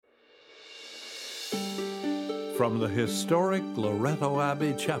From the historic Loretto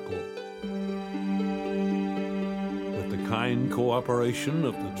Abbey Chapel, with the kind cooperation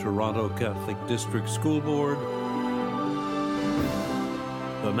of the Toronto Catholic District School Board,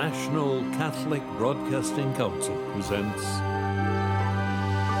 the National Catholic Broadcasting Council presents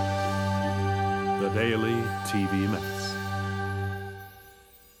the Daily TV Mass.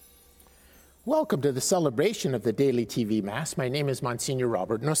 Welcome to the celebration of the Daily TV Mass. My name is Monsignor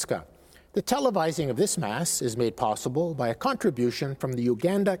Robert Nuska. The televising of this Mass is made possible by a contribution from the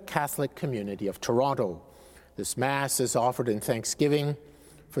Uganda Catholic Community of Toronto. This Mass is offered in thanksgiving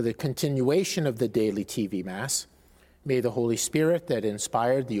for the continuation of the Daily TV Mass. May the Holy Spirit that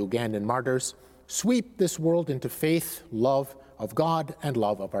inspired the Ugandan martyrs sweep this world into faith, love of God, and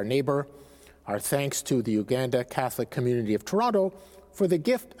love of our neighbor. Our thanks to the Uganda Catholic Community of Toronto for the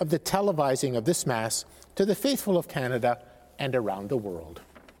gift of the televising of this Mass to the faithful of Canada and around the world.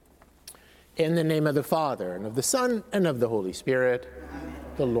 In the name of the Father, and of the Son, and of the Holy Spirit, Amen.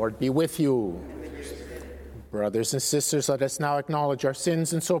 The Lord be with you. Brothers and sisters, let us now acknowledge our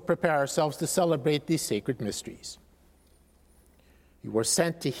sins and so prepare ourselves to celebrate these sacred mysteries. You were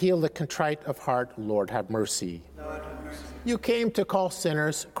sent to heal the contrite of heart. Lord, have mercy. Lord, have mercy. You came to call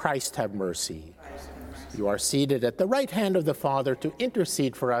sinners. Christ, have mercy. Christ, have mercy. You are seated at the right hand of the Father to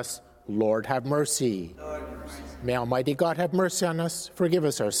intercede for us. Lord, have mercy. Lord, have mercy. May Almighty God have mercy on us, forgive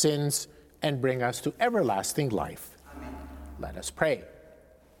us our sins, and bring us to everlasting life. Amen. Let us pray.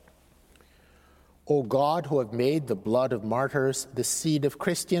 O God, who have made the blood of martyrs the seed of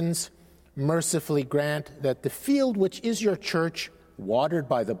Christians, mercifully grant that the field which is your church, watered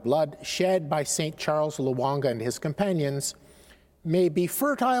by the blood shed by St. Charles Lwanga and his companions, may be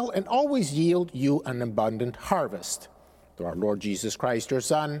fertile and always yield you an abundant harvest. Through our Lord Jesus Christ, your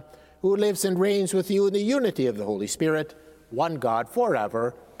Son, who lives and reigns with you in the unity of the Holy Spirit, one God,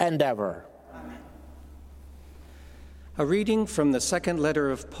 forever and ever. Amen. A reading from the second letter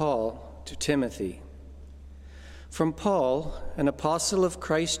of Paul to Timothy. From Paul, an apostle of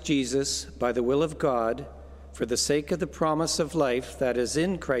Christ Jesus, by the will of God, for the sake of the promise of life that is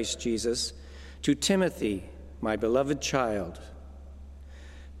in Christ Jesus, to Timothy, my beloved child.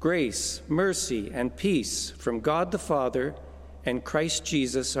 Grace, mercy, and peace from God the Father and Christ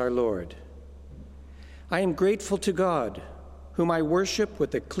Jesus our Lord. I am grateful to God, whom I worship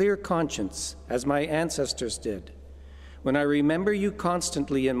with a clear conscience, as my ancestors did, when I remember you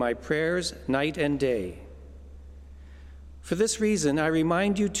constantly in my prayers night and day. For this reason, I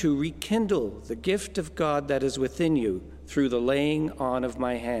remind you to rekindle the gift of God that is within you through the laying on of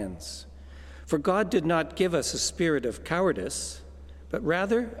my hands. For God did not give us a spirit of cowardice, but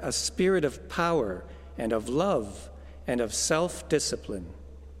rather a spirit of power and of love and of self-discipline.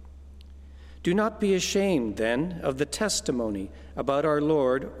 Do not be ashamed, then, of the testimony about our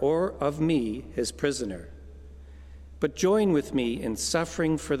Lord or of me, his prisoner, but join with me in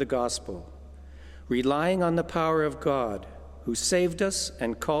suffering for the gospel, relying on the power of God, who saved us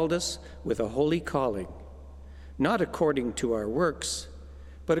and called us with a holy calling, not according to our works,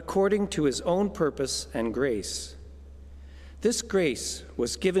 but according to his own purpose and grace. This grace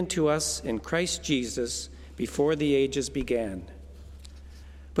was given to us in Christ Jesus before the ages began.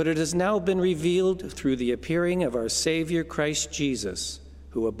 But it has now been revealed through the appearing of our Savior Christ Jesus,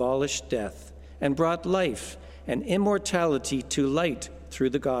 who abolished death and brought life and immortality to light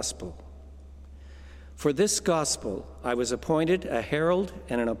through the gospel. For this gospel I was appointed a herald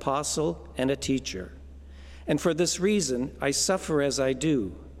and an apostle and a teacher, and for this reason I suffer as I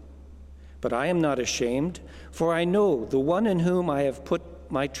do. But I am not ashamed, for I know the one in whom I have put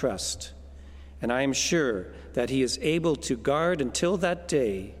my trust, and I am sure that he is able to guard until that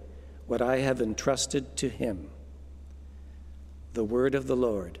day what I have entrusted to him. The word of the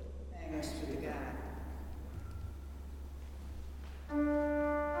Lord. Thanks be to God.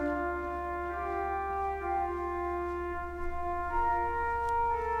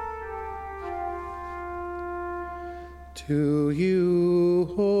 To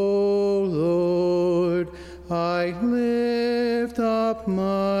you, O Lord, I lift up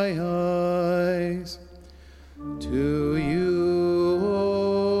my eyes. To you,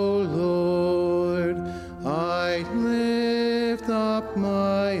 O Lord, I lift up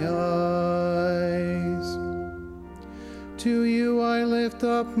my eyes. To you I lift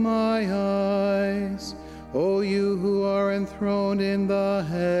up my eyes, O you who are enthroned in the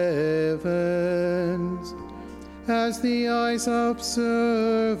heavens. As the eyes of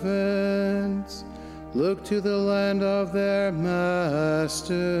servants look to the land of their master.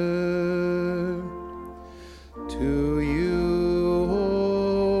 To you,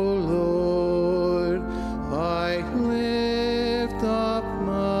 O Lord, I lift up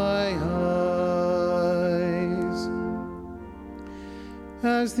my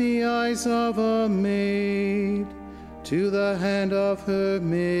as the eyes of a maid to the hand of her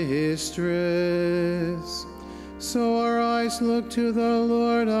mistress. So our eyes look to the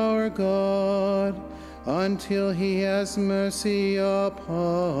Lord our God, until he has mercy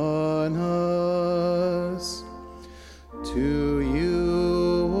upon us. To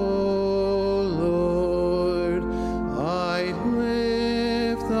you, O Lord, I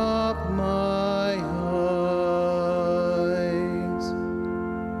lift up my eyes.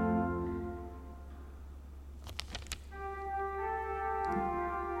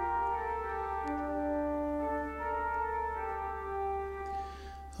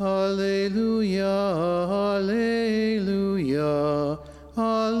 Alleluia, alleluia,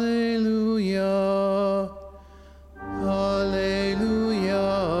 alleluia. Alleluia,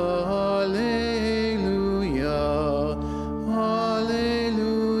 alleluia, alleluia.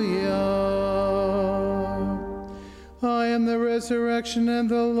 I am the resurrection and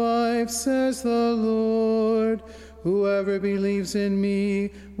the life, says the Lord. Whoever believes in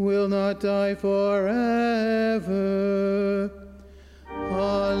me will not die forever.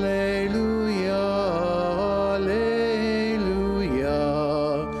 Alleluia, alleluia,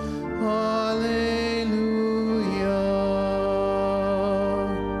 alleluia.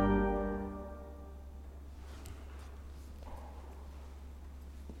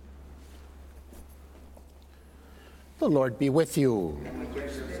 The Lord be with you.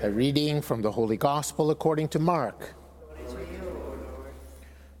 A reading from the Holy Gospel according to Mark.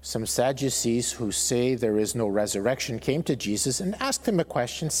 Some Sadducees who say there is no resurrection came to Jesus and asked him a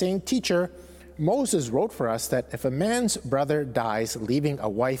question, saying, "Teacher, Moses wrote for us that if a man's brother dies leaving a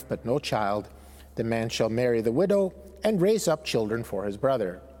wife but no child, the man shall marry the widow and raise up children for his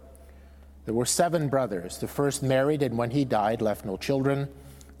brother. There were 7 brothers. The first married, and when he died, left no children.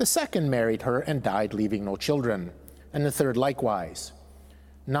 The second married her and died, leaving no children. And the third likewise.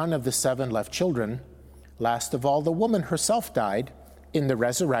 None of the 7 left children. Last of all, the woman herself died. In the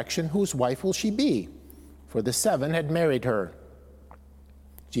resurrection, whose wife will she be? For the 7 had married her."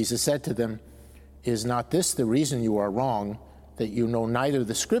 Jesus said to them, "Is not this the reason you are wrong, that you know neither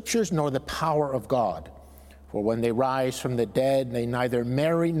the Scriptures nor the power of God? For when they rise from the dead, they neither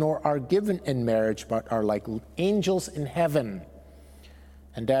marry nor are given in marriage, but are like angels in heaven.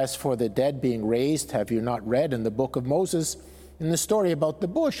 And as for the dead being raised, have you not read in the book of Moses, in the story about the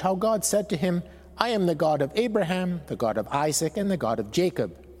bush, how God said to him, 'I am the God of Abraham, the God of Isaac, and the God of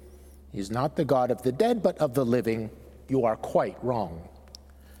Jacob'? He is not the God of the dead, but of the living. You are quite wrong."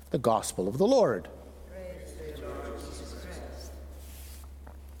 The Gospel of the Lord. Praise to you, Lord Jesus Christ.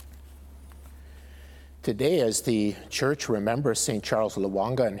 Today, as the Church remembers St. Charles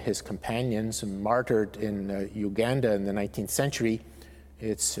Lwanga and his companions martyred in Uganda in the 19th century,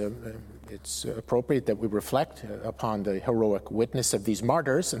 it's appropriate that we reflect upon the heroic witness of these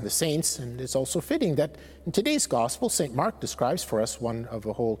martyrs and the saints, and it's also fitting that in today's Gospel, St. Mark describes for us one of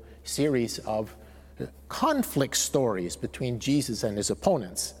a whole series of conflict stories between Jesus and his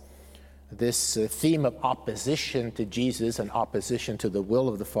opponents. This theme of opposition to Jesus and opposition to the will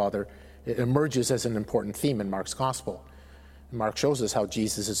of the Father emerges as an important theme in Mark's Gospel. Mark shows us how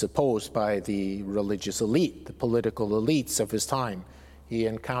Jesus is opposed by the religious elite, the political elites of his time. He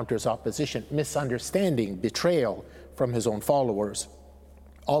encounters opposition, misunderstanding, betrayal from his own followers.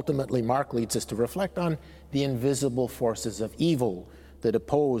 Ultimately, Mark leads us to reflect on the invisible forces of evil that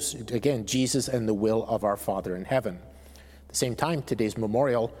oppose, again, Jesus and the will of our Father in heaven. At the same time, today's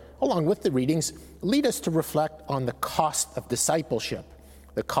memorial, along with the readings, lead us to reflect on the cost of discipleship,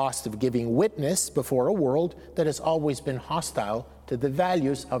 the cost of giving witness before a world that has always been hostile to the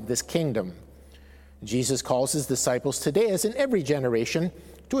values of this kingdom. Jesus calls his disciples today, as in every generation,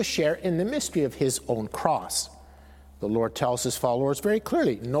 to a share in the mystery of his own cross. The Lord tells his followers very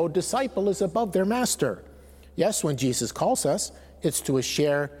clearly, no disciple is above their master. Yes, when Jesus calls us, it's to a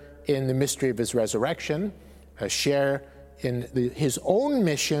share in the mystery of his resurrection, a share in his own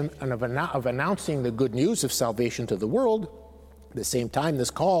mission and of announcing the good news of salvation to the world. At the same time,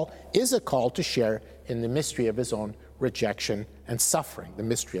 this call is a call to share in the mystery of his own rejection and suffering, the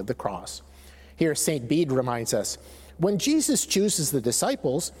mystery of the cross. Here, St. Bede reminds us, when Jesus chooses the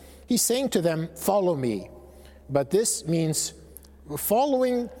disciples, he's saying to them, "Follow me." But this means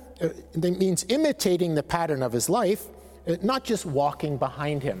means imitating the pattern of his life, not just walking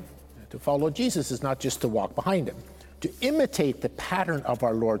behind him. To follow Jesus is not just to walk behind him. To imitate the pattern of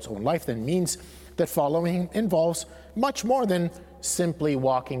our Lord's own life then means that following involves much more than simply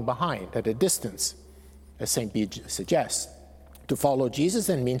walking behind at a distance, as St. Bede suggests. To follow Jesus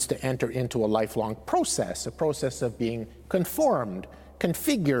then means to enter into a lifelong process, a process of being conformed,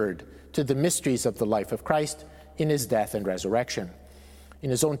 configured to the mysteries of the life of Christ in his death and resurrection. In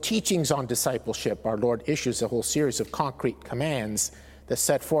his own teachings on discipleship, our Lord issues a whole series of concrete commands that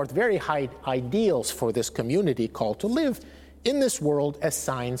set forth very high ideals for this community called to live in this world as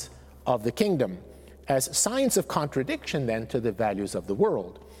signs of the kingdom, as signs of contradiction then to the values of the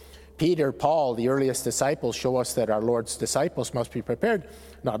world. Peter, Paul, the earliest disciples, show us that our Lord's disciples must be prepared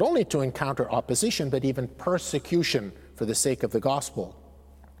not only to encounter opposition, but even persecution for the sake of the gospel.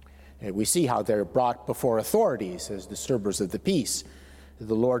 And we see how they're brought before authorities as disturbers of the peace.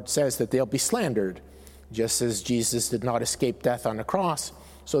 The Lord says that they'll be slandered, just as Jesus did not escape death on a cross.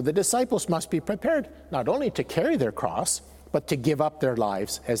 So the disciples must be prepared not only to carry their cross, but to give up their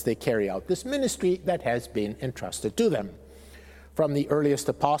lives as they carry out this ministry that has been entrusted to them. From the earliest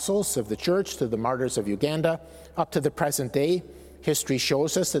apostles of the church to the martyrs of Uganda, up to the present day, history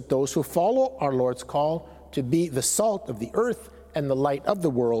shows us that those who follow our Lord's call to be the salt of the earth and the light of the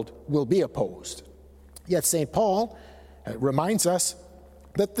world will be opposed. Yet St. Paul reminds us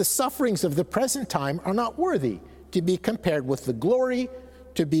that the sufferings of the present time are not worthy to be compared with the glory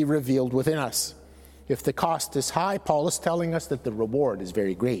to be revealed within us. If the cost is high, Paul is telling us that the reward is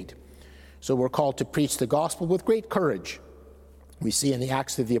very great. So we're called to preach the gospel with great courage. We see in the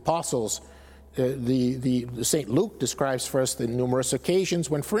Acts of the Apostles, the St. Luke describes for us the numerous occasions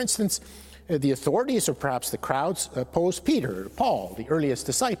when, for instance, the authorities or perhaps the crowds opposed Peter, Paul, the earliest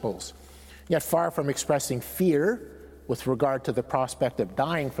disciples. Yet far from expressing fear with regard to the prospect of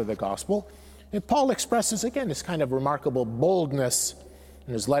dying for the gospel, Paul expresses again this kind of remarkable boldness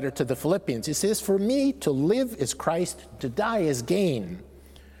in his letter to the Philippians. He says, "For me to live is Christ, to die is gain."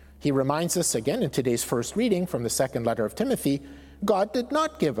 He reminds us again in today's first reading from the second letter of Timothy, God did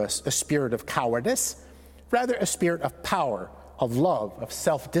not give us a spirit of cowardice, rather a spirit of power, of love, of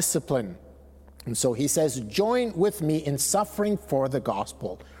self-discipline. And so he says, join with me in suffering for the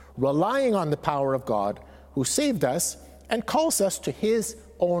gospel, relying on the power of God who saved us and calls us to his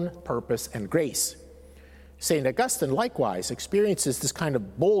own purpose and grace. St. Augustine likewise experiences this kind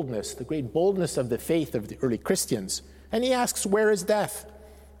of boldness, the great boldness of the faith of the early Christians. And he asks, where is death?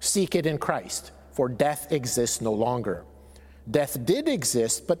 Seek it in Christ, for death exists no longer. Death did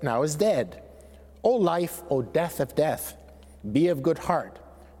exist, but now is dead. O life, O death of death, be of good heart.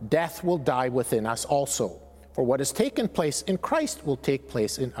 Death will die within us also. For what has taken place in Christ will take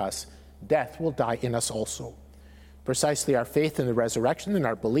place in us. Death will die in us also. Precisely our faith in the resurrection and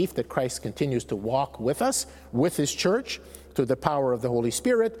our belief that Christ continues to walk with us, with his church, through the power of the Holy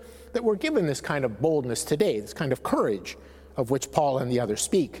Spirit, that we're given this kind of boldness today, this kind of courage of which Paul and the others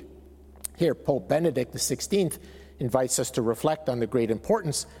speak. Here, Pope Benedict XVI invites us to reflect on the great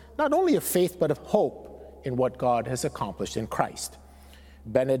importance not only of faith but of hope in what God has accomplished in Christ.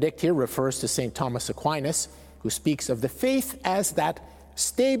 Benedict here refers to St. Thomas Aquinas, who speaks of the faith as that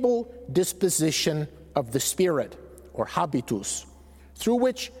stable disposition of the Spirit, or habitus, through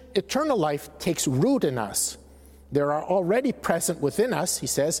which eternal life takes root in us. There are already present within us, he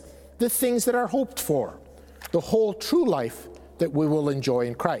says, the things that are hoped for, the whole true life that we will enjoy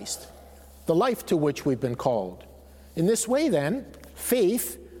in Christ, the life to which we've been called. In this way, then,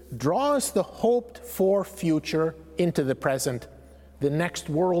 faith draws the hoped-for future into the present, the next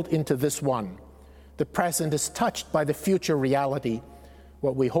world into this one. The present is touched by the future reality.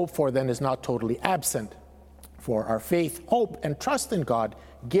 What we hope for, then, is not totally absent. For our faith, hope, and trust in God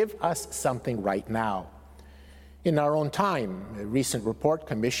give us something right now. In our own time, a recent report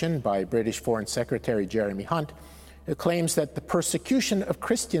commissioned by British Foreign Secretary Jeremy Hunt claims that the persecution of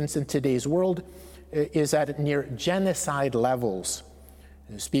Christians in today's world is at near genocide levels.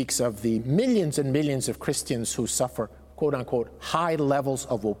 It speaks of the millions and millions of Christians who suffer, quote-unquote, high levels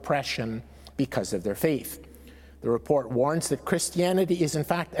of oppression because of their faith. The report warns that Christianity is in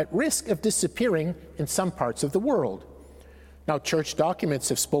fact at risk of disappearing in some parts of the world. Now, church documents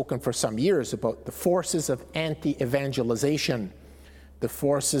have spoken for some years about the forces of anti-evangelization, the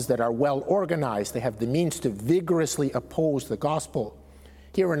forces that are well organized. They have the means to vigorously oppose the gospel.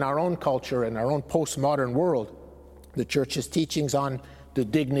 Here in our own culture, in our own postmodern world, the church's teachings on the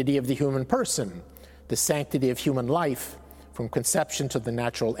dignity of the human person, the sanctity of human life, from conception to the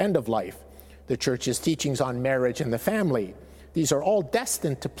natural end of life, the church's teachings on marriage and the family, these are all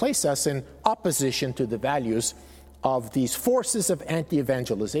destined to place us in opposition to the values of these forces of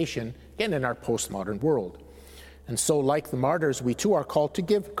anti-evangelization, again, in our postmodern world. And so, like the martyrs, we too are called to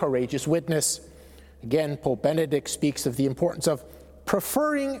give courageous witness. Again, Pope Benedict speaks of the importance of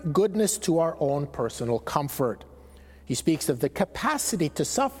preferring goodness to our own personal comfort. He speaks of the capacity to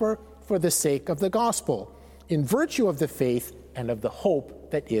suffer for the sake of the gospel, in virtue of the faith and of the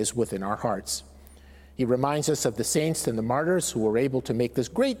hope that is within our hearts. He reminds us of the saints and the martyrs who were able to make this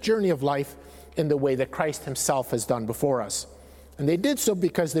great journey of life in the way that Christ himself has done before us. And they did so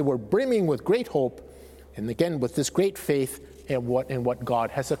because they were brimming with great hope, and again with this great faith in what God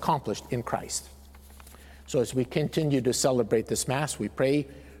has accomplished in Christ. So as we continue to celebrate this Mass, we pray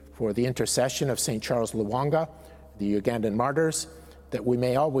for the intercession of St. Charles Lwanga, the Ugandan martyrs, that we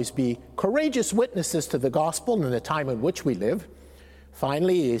may always be courageous witnesses to the gospel in the time in which we live.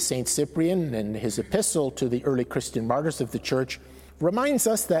 Finally, St. Cyprian, in his epistle to the early Christian martyrs of the Church, reminds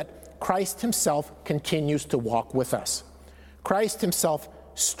us that Christ himself continues to walk with us. Christ himself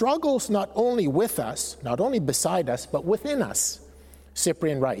struggles not only with us, not only beside us, but within us,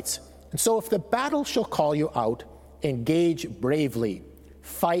 Cyprian writes. And so if the battle shall call you out, engage bravely,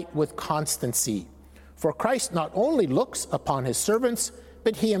 fight with constancy. For Christ not only looks upon his servants,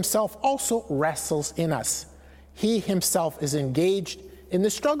 but he himself also wrestles in us. He himself is engaged in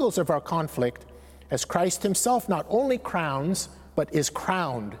the struggles of our conflict, as Christ himself not only crowns, but is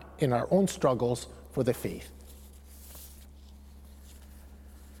crowned in our own struggles for the faith.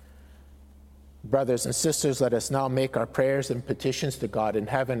 Brothers and sisters, let us now make our prayers and petitions to God in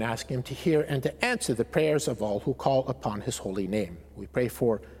heaven, ask him to hear and to answer the prayers of all who call upon his holy name. We pray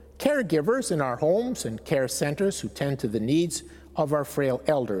for caregivers in our homes and care centers who tend to the needs of our frail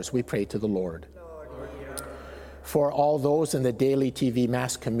elders. We pray to the Lord. For all those in the Daily TV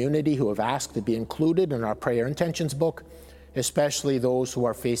Mass community who have asked to be included in our prayer intentions book, especially those who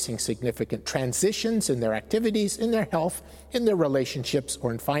are facing significant transitions in their activities, in their health, in their relationships,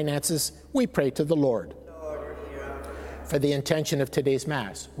 or in finances, we pray to the Lord. For the intention of today's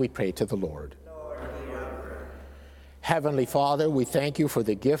Mass, we pray to the Lord. Heavenly Father, we thank you for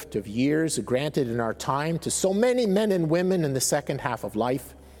the gift of years granted in our time to so many men and women in the second half of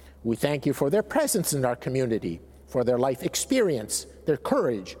life. We thank you for their presence in our community, for their life experience, their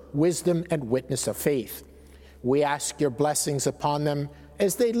courage, wisdom, and witness of faith. We ask your blessings upon them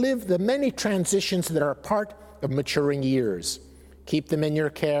as they live the many transitions that are part of maturing years. Keep them in your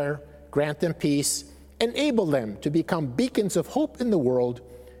care, grant them peace, enable them to become beacons of hope in the world.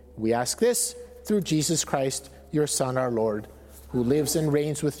 We ask this through Jesus Christ, your Son, our Lord, who lives and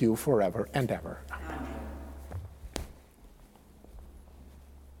reigns with you forever and ever. Amen.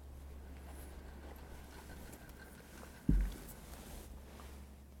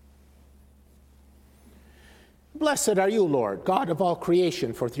 Blessed are you, Lord, God of all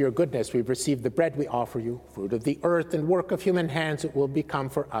creation, for through your goodness we've received the bread we offer you, fruit of the earth and work of human hands. It will become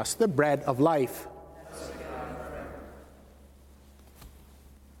for us the bread of life.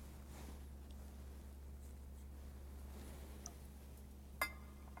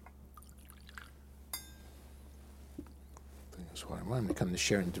 That's why I'm to come to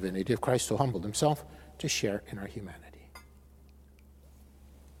share in the divinity of Christ, who humbled himself to share in our humanity.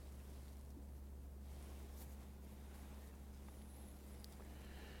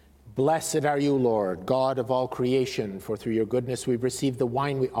 Blessed are you, Lord, God of all creation, for through your goodness we've received the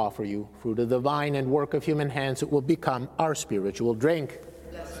wine we offer you, fruit of the vine and work of human hands. It will become our spiritual drink.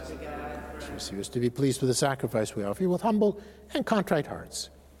 Blessed be God. Receive us to be pleased with the sacrifice we offer you with humble and contrite hearts.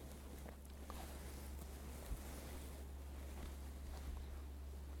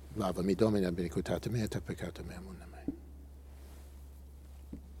 Lava mi Domine, benedicatum mea, et peccatum meam.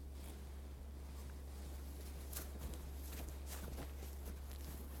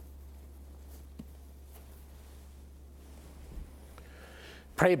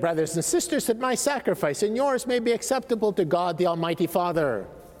 Pray, brothers and sisters, that my sacrifice and yours may be acceptable to God, the Almighty Father.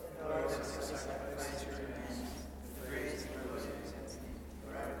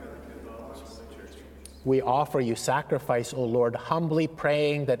 We offer you sacrifice, O Lord, humbly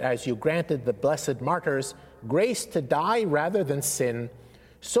praying that as you granted the blessed martyrs grace to die rather than sin,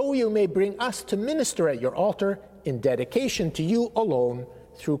 so you may bring us to minister at your altar in dedication to you alone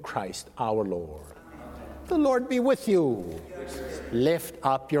through Christ our Lord. The Lord be with you. Lift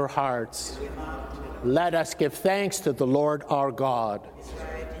up your hearts. Let us give thanks to the Lord our God.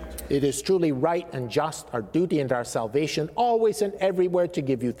 It is truly right and just, our duty and our salvation, always and everywhere to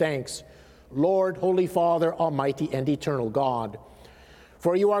give you thanks, Lord, Holy Father, Almighty and eternal God.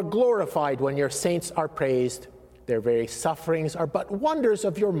 For you are glorified when your saints are praised. Their very sufferings are but wonders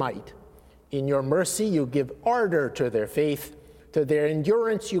of your might. In your mercy you give ardor to their faith. To their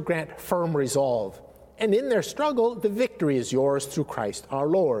endurance you grant firm resolve. And in their struggle, the victory is yours through Christ our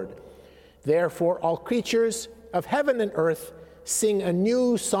Lord. Therefore, all creatures of heaven and earth sing a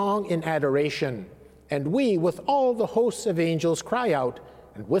new song in adoration, and we, with all the hosts of angels, cry out,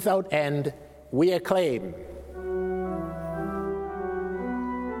 and without end we acclaim.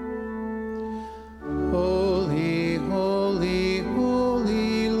 Holy, holy,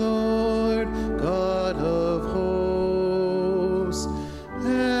 holy Lord, God of hosts,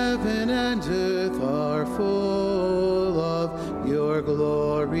 heaven and earth are full of your your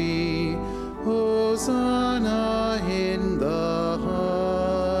glory. Hosanna in the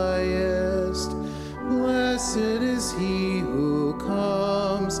highest. Blessed is he who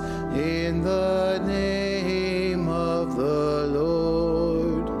comes in the name of the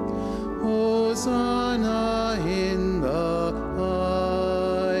Lord. Hosanna in the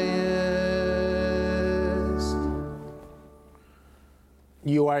highest.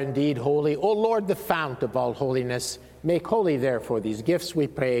 You are indeed holy, O Lord, the fount of all holiness. Make holy, therefore, these gifts, we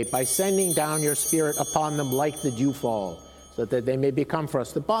pray, by sending down your Spirit upon them like the dewfall, so that they may become for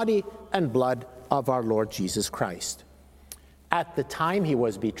us the body and blood of our Lord Jesus Christ. At the time he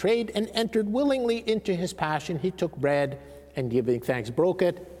was betrayed and entered willingly into his passion, he took bread and, giving thanks, broke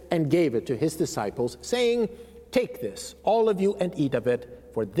it and gave it to his disciples, saying, "Take this, all of you, and eat of it,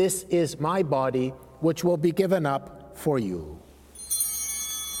 for this is my body, which will be given up for you."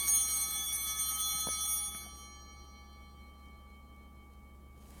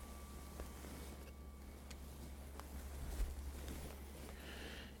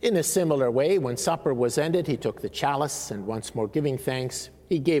 In a similar way, when supper was ended, he took the chalice, and once more giving thanks,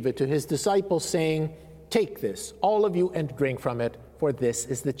 he gave it to his disciples, saying, "Take this, all of you, and drink from it, for this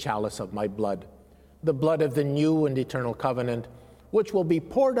is the chalice of my blood, the blood of the new and eternal covenant, which will be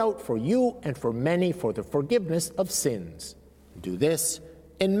poured out for you and for many for the forgiveness of sins. Do this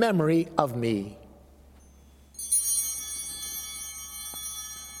in memory of me."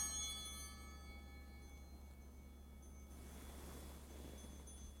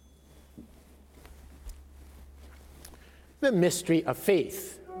 The mystery of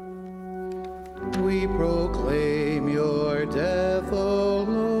faith. We proclaim your death, O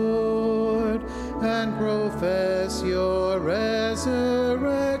Lord, and profess your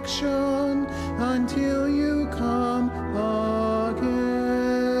resurrection until you come again.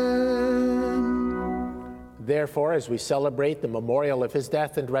 Therefore, as we celebrate the memorial of his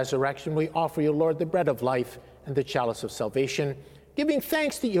death and resurrection, we offer you, Lord, the bread of life and the chalice of salvation, giving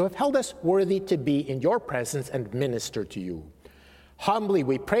thanks that you have held us worthy to be in your presence and minister to you. Humbly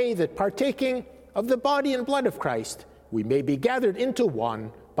we pray that, partaking of the body and blood of Christ, we may be gathered into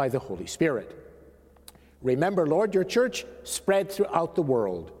one by the Holy Spirit. Remember, Lord, your church spread throughout the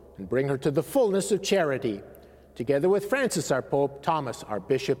world, and bring her to the fullness of charity, together with Francis our Pope, Thomas our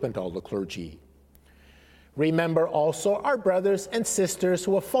Bishop, and all the clergy. Remember also our brothers and sisters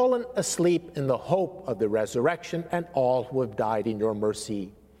who have fallen asleep in the hope of the resurrection, and all who have died in your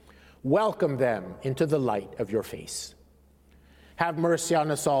mercy. Welcome them into the light of your face. Have mercy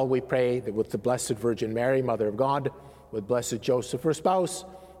on us all, we pray, that with the Blessed Virgin Mary, Mother of God, with Blessed Joseph, her spouse,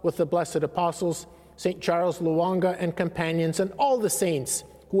 with the blessed apostles, St. Charles Lwanga and companions, and all the saints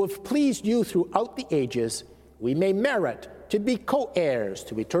who have pleased you throughout the ages, we may merit to be co-heirs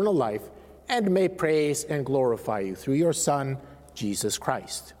to eternal life, and may praise and glorify you through your Son, Jesus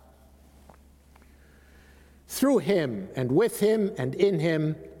Christ. Through him, and with him, and in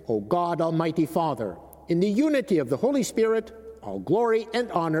him, O God, Almighty Father, in the unity of the Holy Spirit, all glory and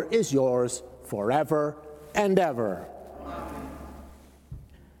honor is yours forever and ever. Amen.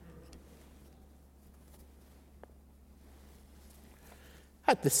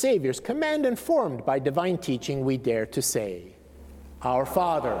 At the Savior's command, informed by divine teaching, we dare to say, Our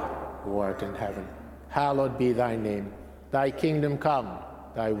Father, who art in heaven, hallowed be thy name. Thy kingdom come,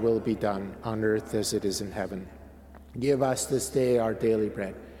 thy will be done, on earth as it is in heaven. Give us this day our daily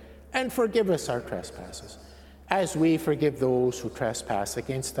bread, and forgive us our trespasses, as we forgive those who trespass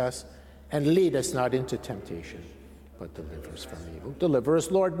against us. And lead us not into temptation, but deliver us from evil. Deliver us,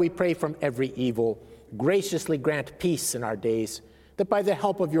 Lord, we pray, from every evil. Graciously grant peace in our days, that by the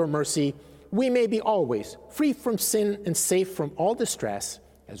help of your mercy we may be always free from sin and safe from all distress,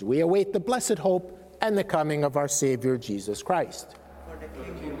 as we await the blessed hope and the coming of our Savior, Jesus Christ. For the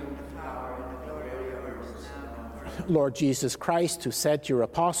kingdom, the power, and the glory are yours now. Lord Jesus Christ, who said to your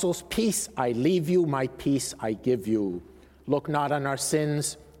apostles, Peace I leave you, my peace I give you. Look not on our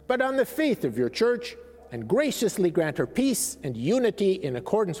sins, but on the faith of your church, and graciously grant her peace and unity in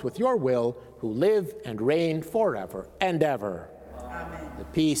accordance with your will, who live and reign forever and ever. Amen. The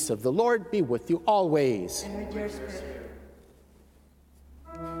peace of the Lord be with you always. And with your spirit.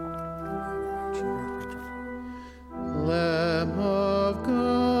 Lamb of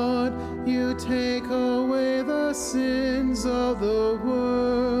God, you take away the sins of the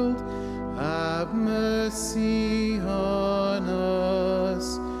world. Have mercy on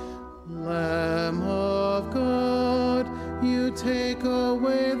us. Lamb of God, you take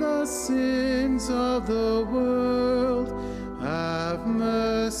away the sins of the world. Have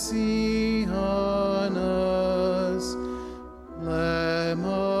mercy on us. Lamb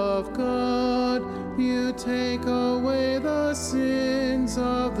of God, you take away the sins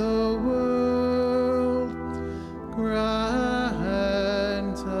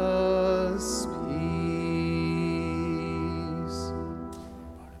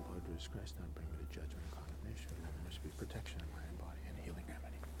Christ, not bring me to judgment and condemnation, and there must be protection in my body and healing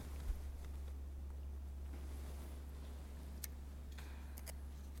remedy.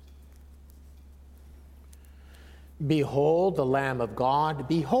 Behold the Lamb of God.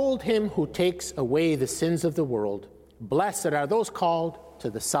 Behold him who takes away the sins of the world. Blessed are those called to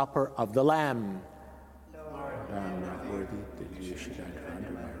the supper of the Lamb. Lord, I am not worthy that you should enter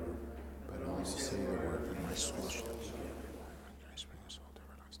under my roof, but only say the word, and my soul shall be healed. Christ, bring us all to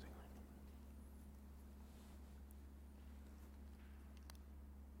everlasting life.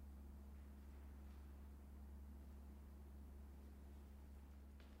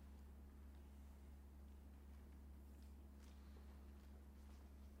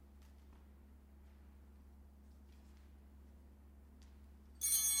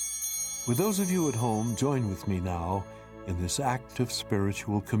 With those of you at home, join with me now in this act of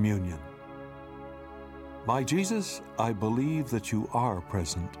spiritual communion. My Jesus, I believe that you are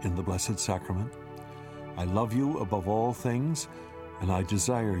present in the Blessed Sacrament. I love you above all things, and I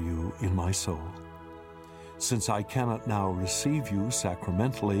desire you in my soul. Since I cannot now receive you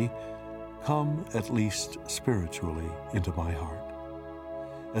sacramentally, come at least spiritually into my heart.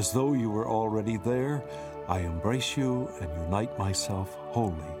 As though you were already there, I embrace you and unite myself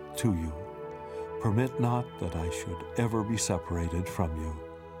wholly to you. Permit not that I should ever be separated from you.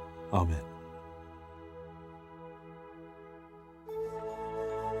 Amen.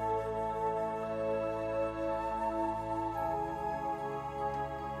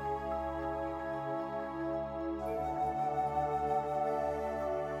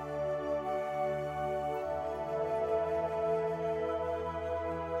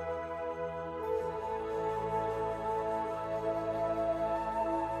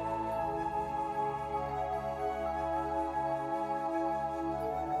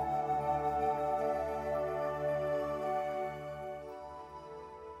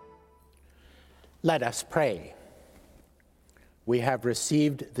 Let us pray. We have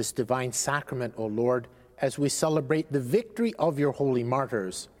received this divine sacrament, O Lord, as we celebrate the victory of your holy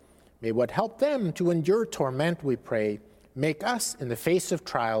martyrs. May what help them to endure torment, we pray, make us, in the face of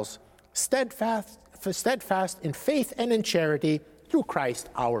trials, steadfast in faith and in charity, through Christ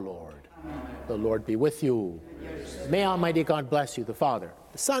our Lord. Amen. The Lord be with you. May Almighty God bless you, the Father,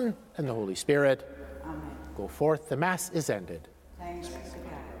 the Son, and the Holy Spirit. Amen. Go forth. The Mass is ended. Thanks be to God.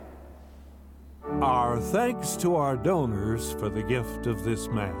 Our thanks to our donors for the gift of this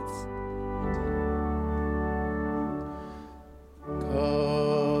Mass.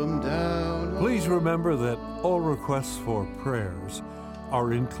 Come down. Please remember that all requests for prayers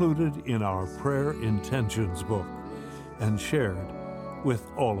are included in our Prayer Intentions book and shared with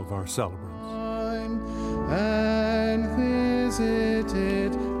all of our celebrants. And visit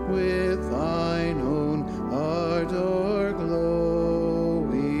it with thine